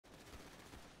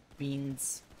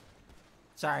beans.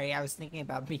 Sorry, I was thinking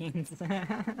about beans.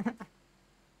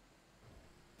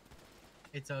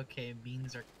 It's okay,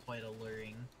 beans are quite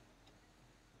alluring.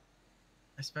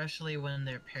 Especially when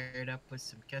they're paired up with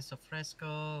some queso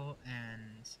fresco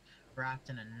and wrapped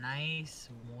in a nice,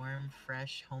 warm,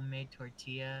 fresh, homemade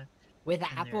tortilla. With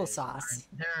And applesauce.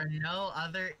 there are no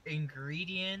other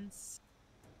ingredients.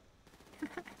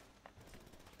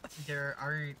 There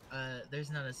aren't, there's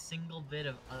not a single bit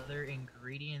of other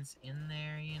ingredients in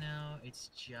there, you know? It's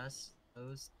just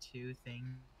those two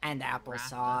things And wrapped up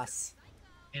applesauce.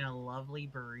 in a lovely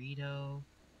burrito.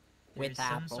 With There's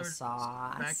some sort of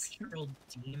applesauce. spectral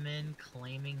demon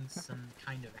claiming some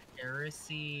kind of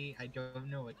heresy. I don't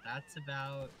know what that's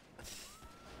about.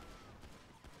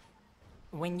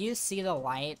 When you see the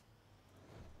light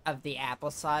of the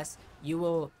applesauce, you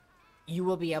will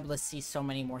be able to see so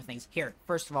many more things. Here,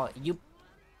 first of all,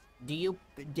 do you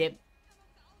dip,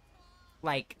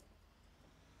 like,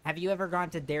 have you ever gone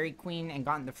to Dairy Queen and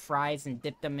gotten the fries and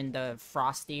dipped them in the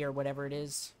Frosty or whatever it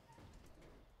is?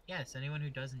 Yes, anyone who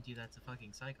doesn't do that's a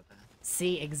fucking psychopath.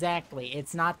 See, exactly.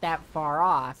 It's not that far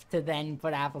off to then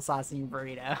put applesauce in your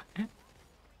burrito.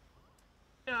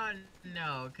 No,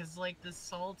 no, because, like, the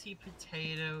salty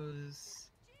potatoes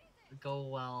go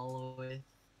well with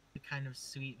the kind of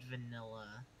sweet vanilla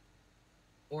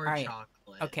or Alright,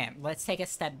 chocolate. okay, let's take a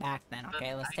step back then, But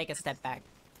okay? Let's I take a guess, step back.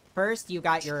 First, you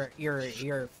got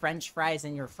your French fries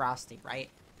and your Frosty, right?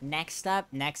 Next up,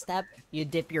 you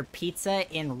dip your pizza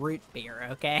in root beer,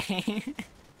 okay?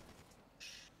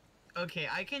 okay,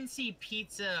 I can see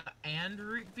pizza and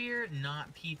root beer,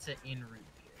 not pizza in root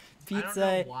beer. I don't know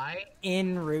Pizza why.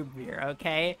 in root beer,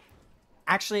 okay?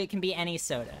 Actually, it can be any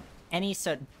soda. Any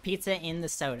soda. Pizza in the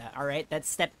soda, alright? That's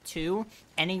step 2.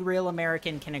 Any real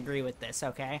American can agree with this,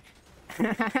 okay?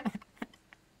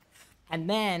 And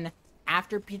then,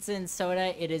 after pizza and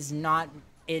soda, it is not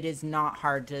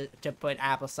hard to put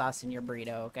applesauce in your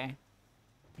burrito, okay?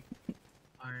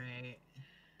 Alright.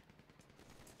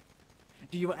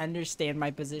 Do you understand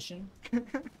my position?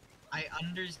 I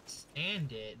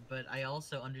understand it, but I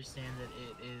also understand that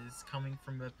it is coming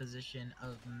from a position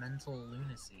of mental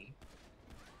lunacy.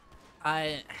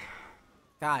 I...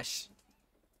 Gosh.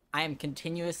 I am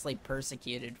continuously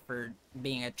persecuted for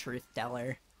being a truth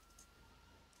teller.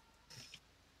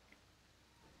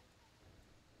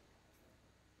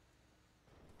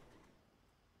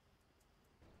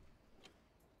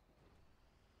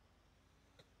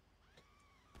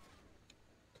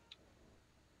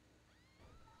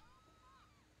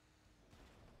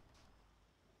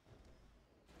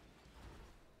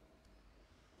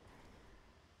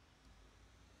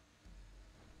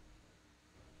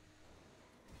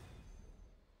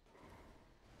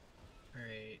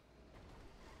 Alright.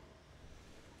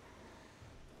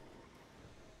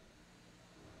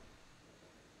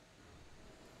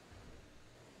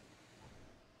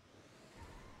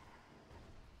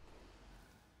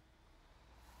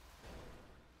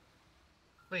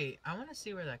 Wait, I want to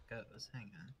see where that goes. Hang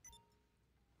on.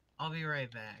 I'll be right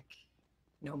back.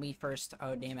 No, me first.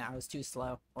 Oh, damn it, I was too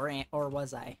slow. Or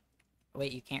was I?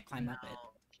 Wait, you can't climb No, up it.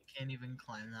 you can't even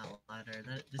climb that ladder.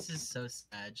 This is so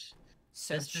sad.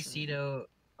 So Despacito,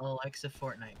 Alexa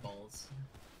Fortnite balls.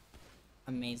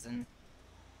 amazing.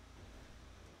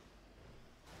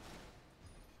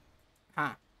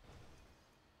 Huh.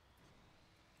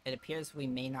 It appears we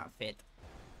may not fit.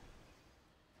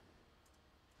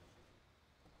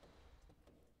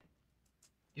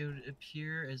 It would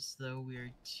appear as though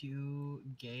we're too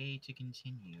gay to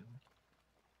continue.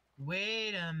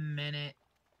 Wait a minute.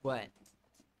 What?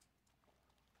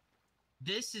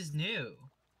 This is new.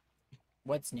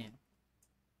 What's new?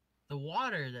 The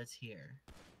water that's here.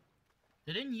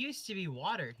 There didn't used to be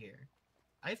water here.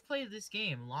 I've played this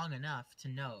game long enough to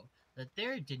know that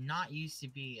there did not used to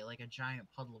be like a giant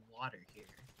puddle of water here.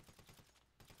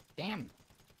 Damn.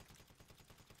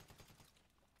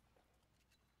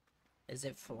 Is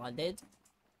it flooded?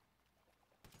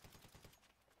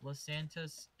 Los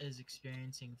Santos is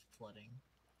experiencing flooding.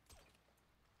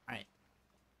 Alright.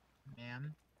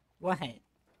 Ma'am, What?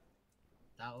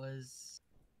 that was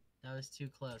too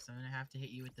close. I'm gonna have to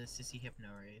hit you with the sissy hypno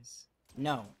raise.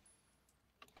 No.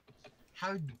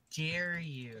 How dare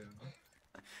you?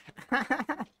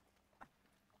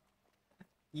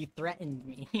 You threatened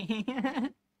me.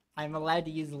 I'm allowed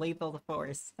to use lethal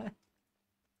force.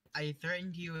 I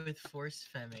threatened you with force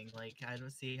femming. Like, I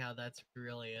don't see how that's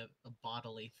really a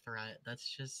bodily threat. That's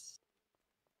just...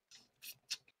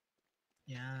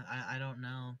 Yeah, I don't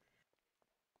know.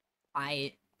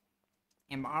 I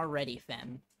am already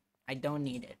femme. I don't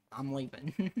need it. I'm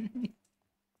leaving.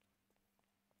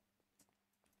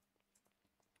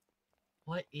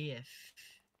 what if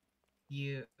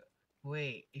you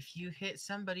wait? If you hit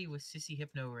somebody with Sissy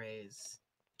Hypno Rays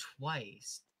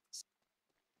twice,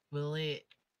 will it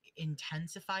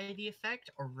intensify the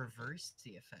effect or reverse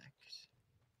the effect?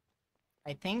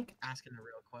 I think Asking the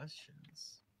real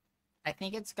questions.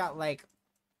 it's got like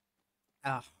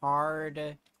a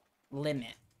hard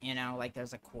limit, you know, like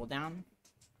there's a cooldown.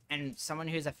 And someone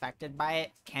who's affected by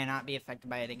it cannot be affected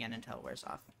by it again until it wears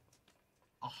off.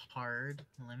 A hard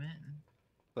limit?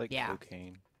 Like Yeah.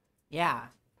 cocaine. Yeah.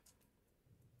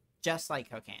 Just like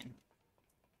cocaine.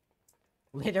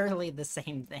 Literally the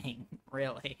same thing,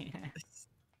 really.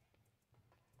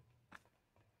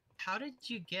 How did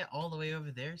you get all the way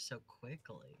over there so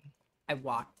quickly? I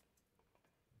walked.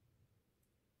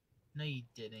 No, you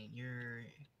didn't. You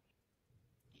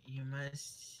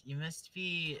must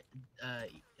be, I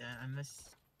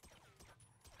must,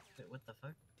 wait, what the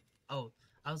fuck? Oh,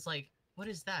 I was like, what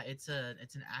is that? It's an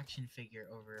action figure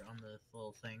over on the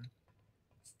little thing.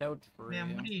 So true.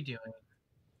 Ma'am, what are you doing?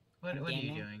 What are you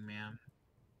gaming. doing, ma'am?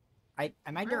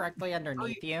 Am I directly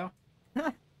underneath you?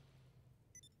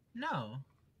 No.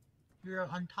 You're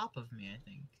on top of me, I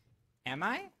think. Am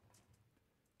I?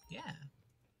 Yeah.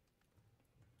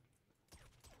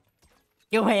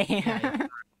 Get away! Yeah,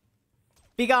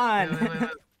 Be gone!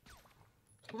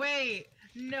 Wait,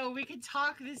 no, we can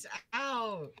talk this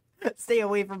out. Stay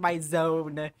away from my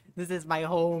zone. This is my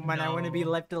home, and I want to be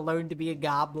No. left alone to be a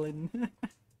goblin.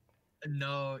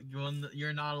 No,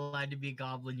 you're not allowed to be a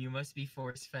goblin. You must be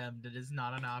force femmed. It is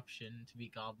not an option to be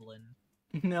goblin.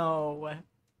 No.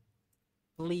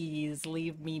 Please,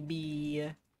 leave me be.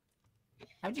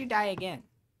 How'd you die again?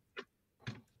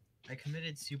 I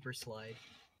committed super slide.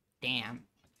 Damn.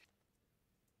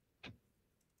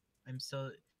 I'm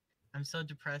so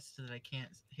depressed that I can't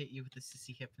hit you with the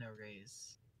Sissy Hypno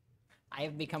Rays. I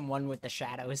have become one with the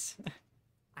shadows.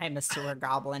 I am a sewer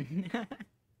goblin.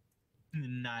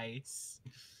 Nice.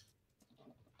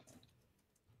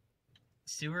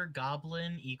 Sewer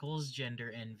goblin equals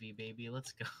gender envy, baby.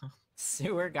 Let's go.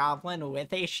 Sewer goblin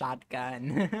with a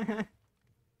shotgun.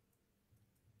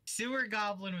 Sewer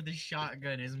goblin with a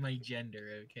shotgun is my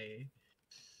gender, okay?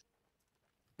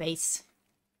 Base.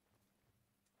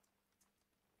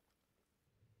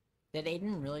 Did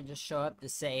Aiden really just show up to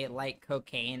say, like,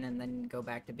 cocaine and then go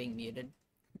back to being muted?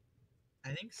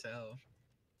 I think so.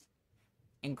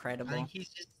 Incredible. I think he's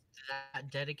just that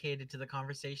dedicated to the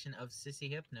conversation of Sissy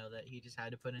Hypno that he just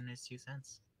had to put in his 2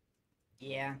 cents.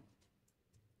 Yeah.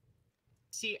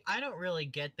 See, I don't really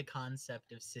get the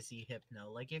concept of Sissy Hypno.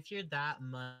 Like, if you're that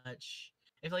much...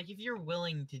 if you're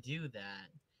willing to do that,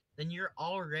 then you're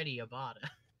already a bota.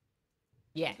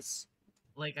 Yes.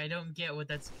 Like, I don't get what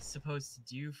that's supposed to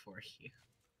do for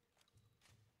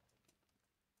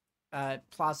you.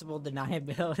 Plausible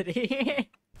deniability.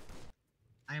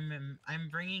 I'm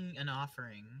bringing an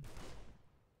offering.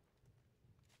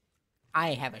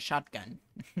 I have a shotgun.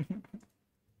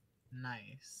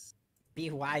 Nice.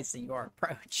 Be wise in your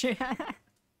approach.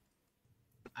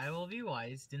 I will be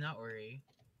wise, do not worry.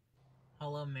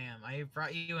 Hello, ma'am. I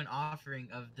brought you an offering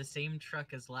of the same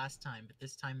truck as last time, but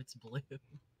this time it's blue.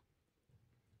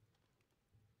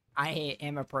 I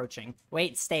am approaching.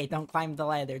 Wait, stay. Don't climb the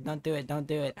ladder. Don't do it. Don't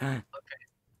do it. Okay.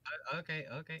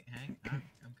 Hang on.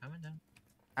 I'm coming down.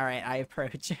 Alright, I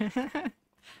approach.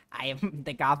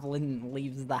 The goblin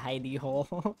leaves the hidey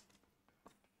hole.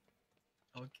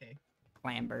 Okay.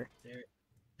 Clamber.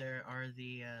 There are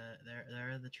the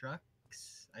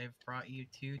trucks. I've brought you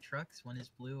 2 trucks. One is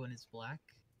blue, one is black.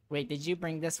 Wait, did you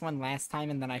bring this one last time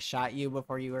and then I shot you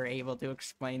before you were able to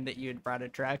explain that you had brought a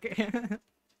truck?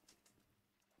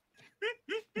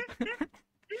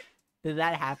 Did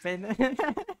that happen?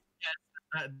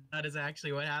 That is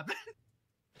actually what happened.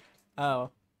 Oh.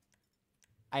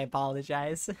 I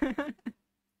apologize.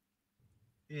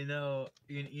 You know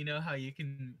how you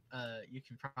can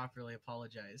properly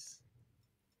apologize.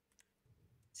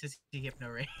 Sissy Hypno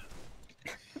Ray.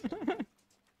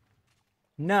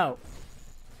 No.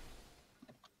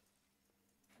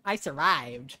 I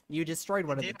survived. You destroyed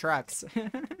one of the trucks.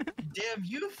 Damn,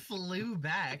 you flew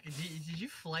back. Did you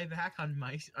fly back on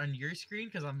your screen?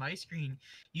 Because on my screen,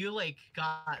 you like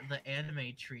got the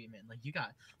anime treatment. Like you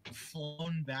got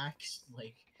flown back,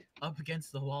 like up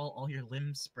against the wall, all your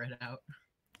limbs spread out.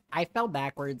 I fell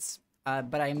backwards,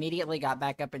 but I immediately got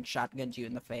back up and shotgunned you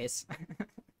in the face.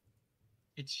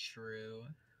 It's true.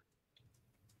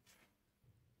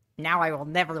 Now I will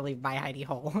never leave my hidey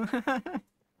hole.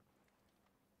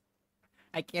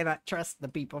 I cannot trust the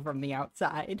people from the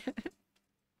outside.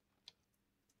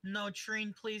 No,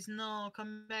 train, please, no.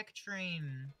 Come back,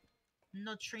 train.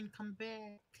 No, train, come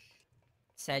back.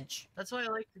 Sedge. That's why I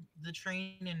like the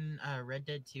train in Red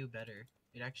Dead 2 better.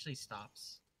 It actually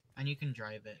stops, and you can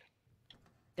drive it.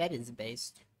 That is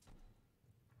based.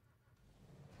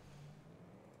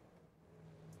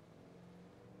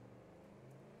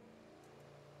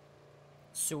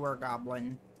 Sewer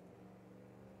Goblin.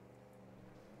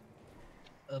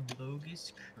 A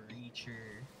bogus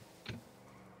creature.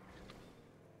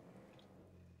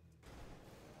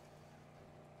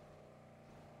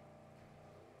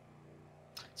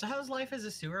 So how's life as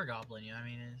a sewer goblin? You know what I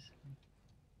mean?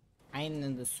 I'm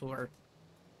in the sewer.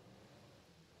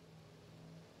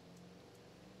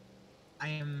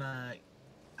 I'm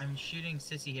shooting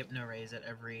sissy hypno rays at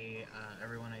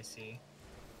everyone I see.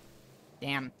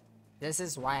 Damn. This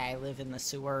is why I live in the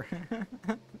sewer.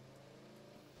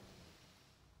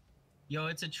 Yo,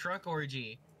 it's a truck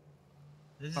orgy.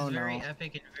 This is Oh, very no.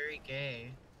 epic and very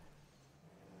gay.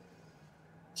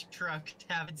 Truck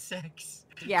having sex.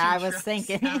 Yeah, Two I was trucks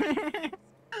thinking. having sex.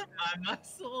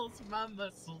 My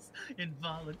muscles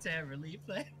involuntarily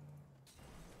play.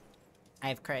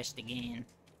 I've crashed again.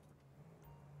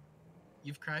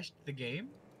 You've crashed the game?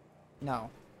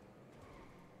 No.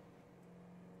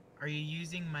 Are you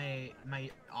using my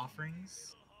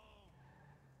offerings?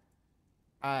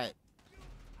 Oh,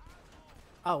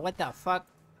 what the fuck?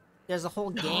 There's a whole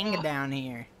gang down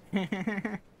here.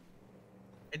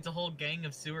 It's a whole gang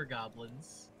of sewer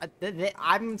goblins.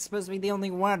 I'm supposed to be the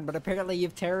only one, but apparently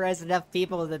you've terrorized enough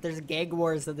people that there's gang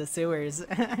wars in the sewers.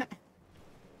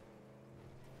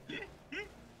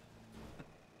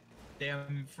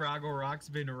 Damn, Froggle Rock's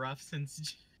been rough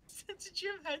since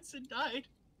Jim Henson died.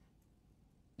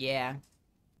 Yeah.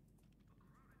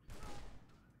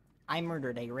 I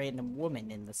murdered a random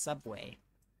woman in the subway.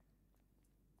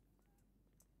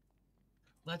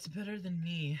 That's better than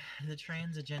me. The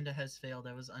trans agenda has failed.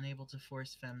 I was unable to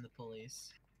force femme the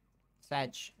police.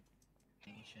 Sedge.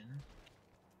 Nation.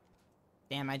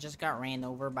 Damn, I just got ran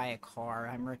over by a car.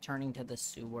 I'm returning to the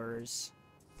sewers.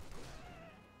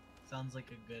 Sounds like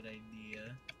a good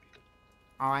idea.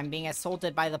 Oh, I'm being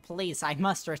assaulted by the police. I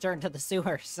must return to the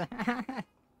sewers.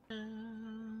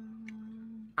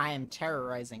 I am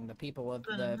terrorizing the people of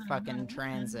the fucking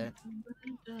transit.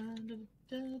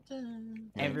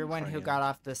 Everyone who got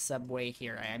off the subway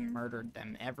here, I murdered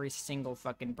them. Every single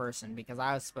fucking person, because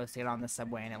I was supposed to get on the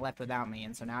subway and it left without me,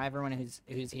 and so now everyone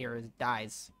who's here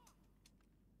dies.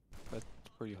 That's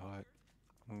pretty hot.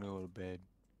 I'm gonna go to bed.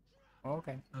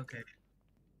 Okay. Okay.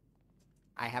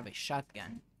 I have a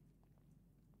shotgun.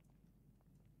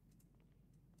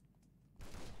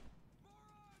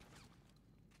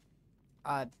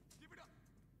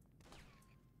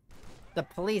 The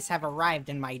police have arrived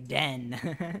in my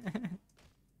den.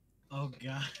 Oh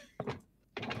god.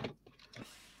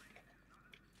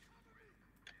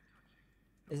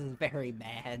 This is very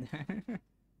bad.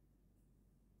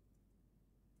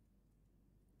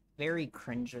 Very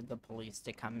cringe of the police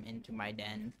to come into my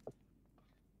den.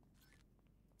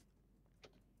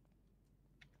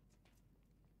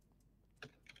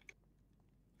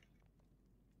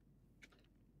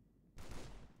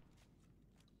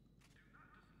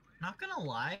 Not gonna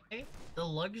lie, the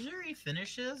luxury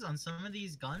finishes on some of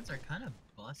these guns are kind of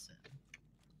bussin'.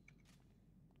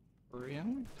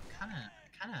 Really? Kind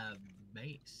of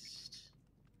based.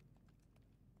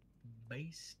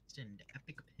 Based and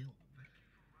epic pill.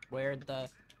 Where the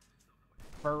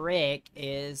frick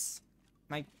is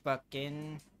my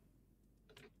fucking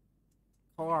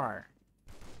car?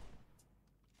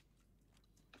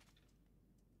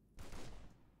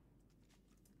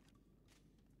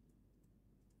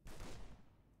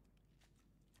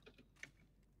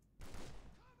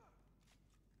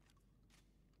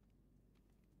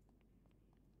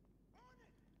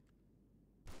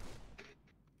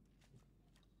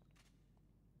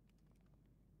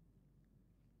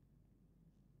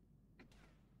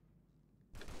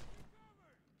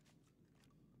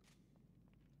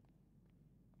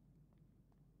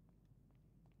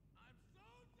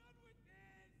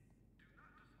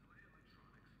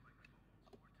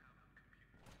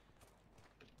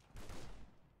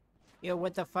 Yo,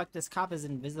 what the fuck? This cop is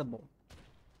invisible.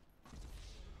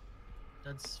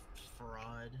 That's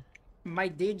fraud. My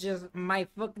dude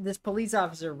this police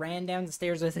officer ran down the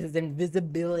stairs with his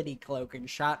invisibility cloak and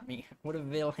shot me. What a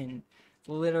villain.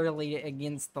 Literally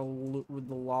against the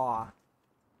law.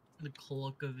 The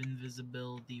cloak of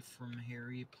invisibility from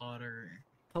Harry Potter.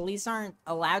 Police aren't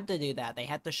allowed to do that. They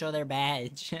have to show their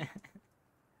badge.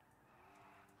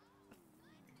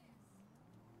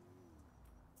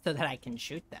 So that I can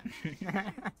shoot them.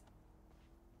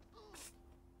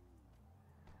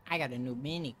 I got a new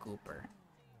Mini Cooper.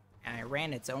 And I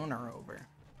ran its owner over.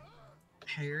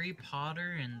 Harry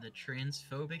Potter and the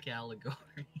transphobic allegory.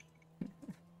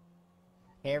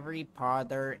 Harry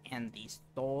Potter and the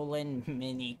stolen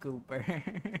Mini Cooper.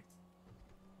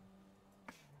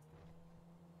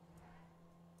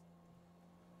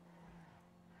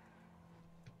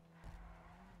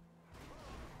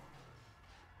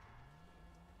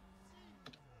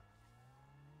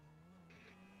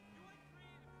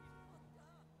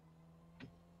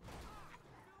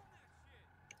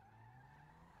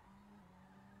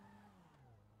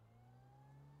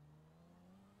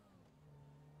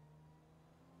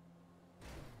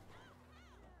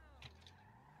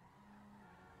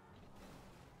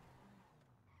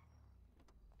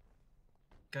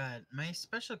 God, my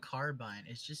special carbine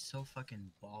is just so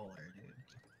fucking baller, dude.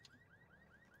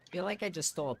 I feel like I just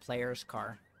stole a player's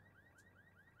car.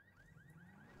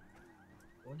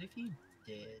 What if you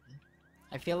did?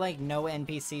 I feel like no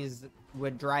NPCs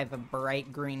would drive a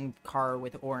bright green car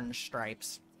with orange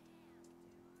stripes.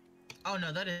 Oh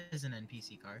no, that is an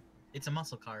NPC car. It's a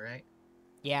muscle car, right?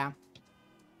 Yeah.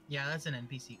 Yeah, that's an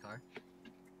NPC car.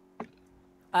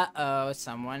 Uh-oh,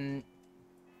 someone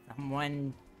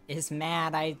is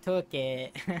mad I took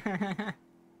it.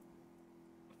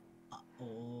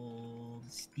 Uh-oh,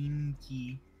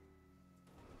 stinky.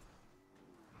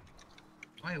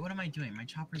 Wait, what am I doing? My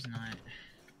chopper's not...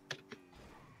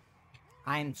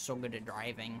 I'm so good at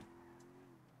driving.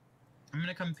 I'm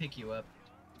gonna come pick you up.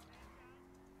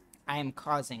 I am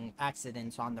causing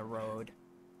accidents on the road.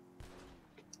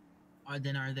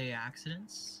 Then are they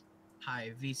accidents?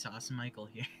 Hi, Vsauce Michael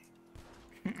here.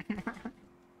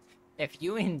 If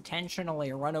you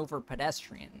intentionally run over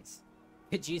pedestrians,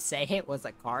 could you say it was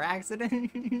a car accident?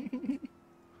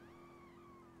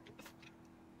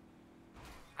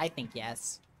 I think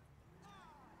yes.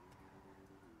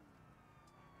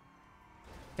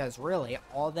 Because really,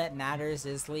 all that matters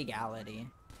is legality.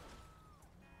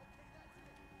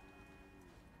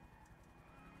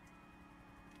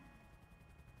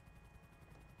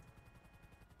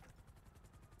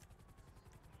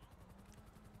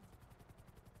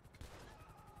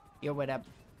 Yo, what up?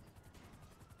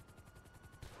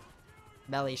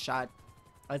 Belly shot.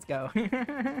 Let's go.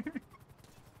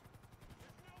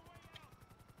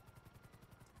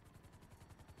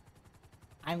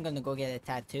 I'm gonna go get a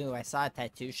tattoo. I saw a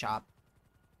tattoo shop.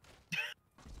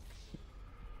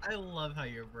 I love how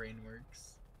your brain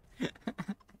works.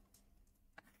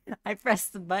 I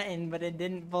pressed the button, but it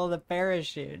didn't pull the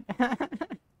parachute. I'm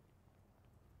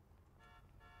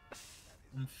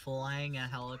flying a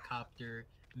helicopter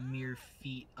mere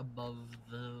feet above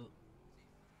the...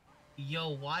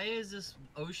 Yo, why is this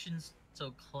ocean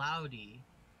so cloudy?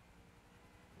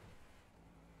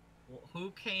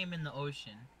 Who came in the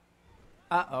ocean?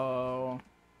 Uh-oh.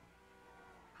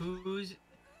 Who's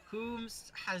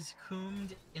has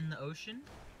coomed in the ocean?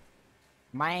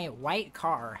 My white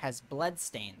car has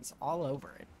bloodstains all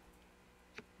over it.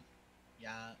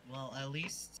 Yeah, well, at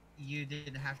least you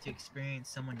didn't have to experience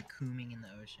someone cooming in the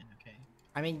ocean, okay?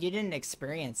 I mean, you didn't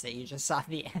experience it. You just saw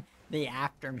the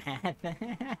aftermath.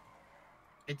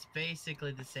 It's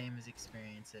basically the same as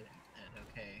experiencing it,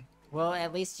 okay? Well,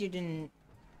 at least you didn't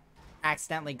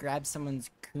accidentally grab someone's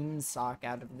coon sock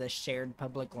out of the shared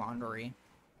public laundry.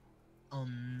 Oh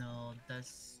no,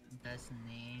 that's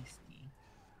nasty.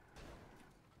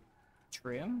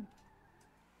 True.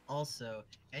 Also,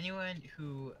 anyone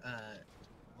who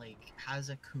like has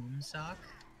a coon sock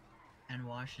and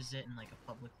washes it in like a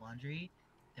public laundry,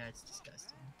 that's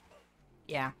disgusting.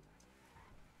 Yeah.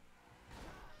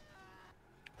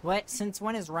 What? Since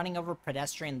when is running over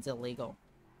pedestrians illegal?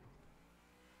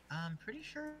 I'm pretty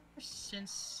sure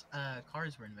since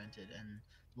cars were invented and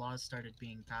laws started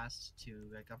being passed to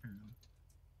govern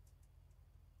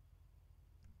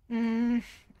them.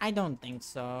 I don't think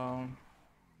so.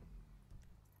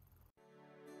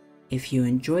 If you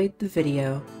enjoyed the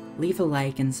video, leave a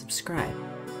like and subscribe.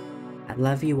 I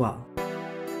love you all.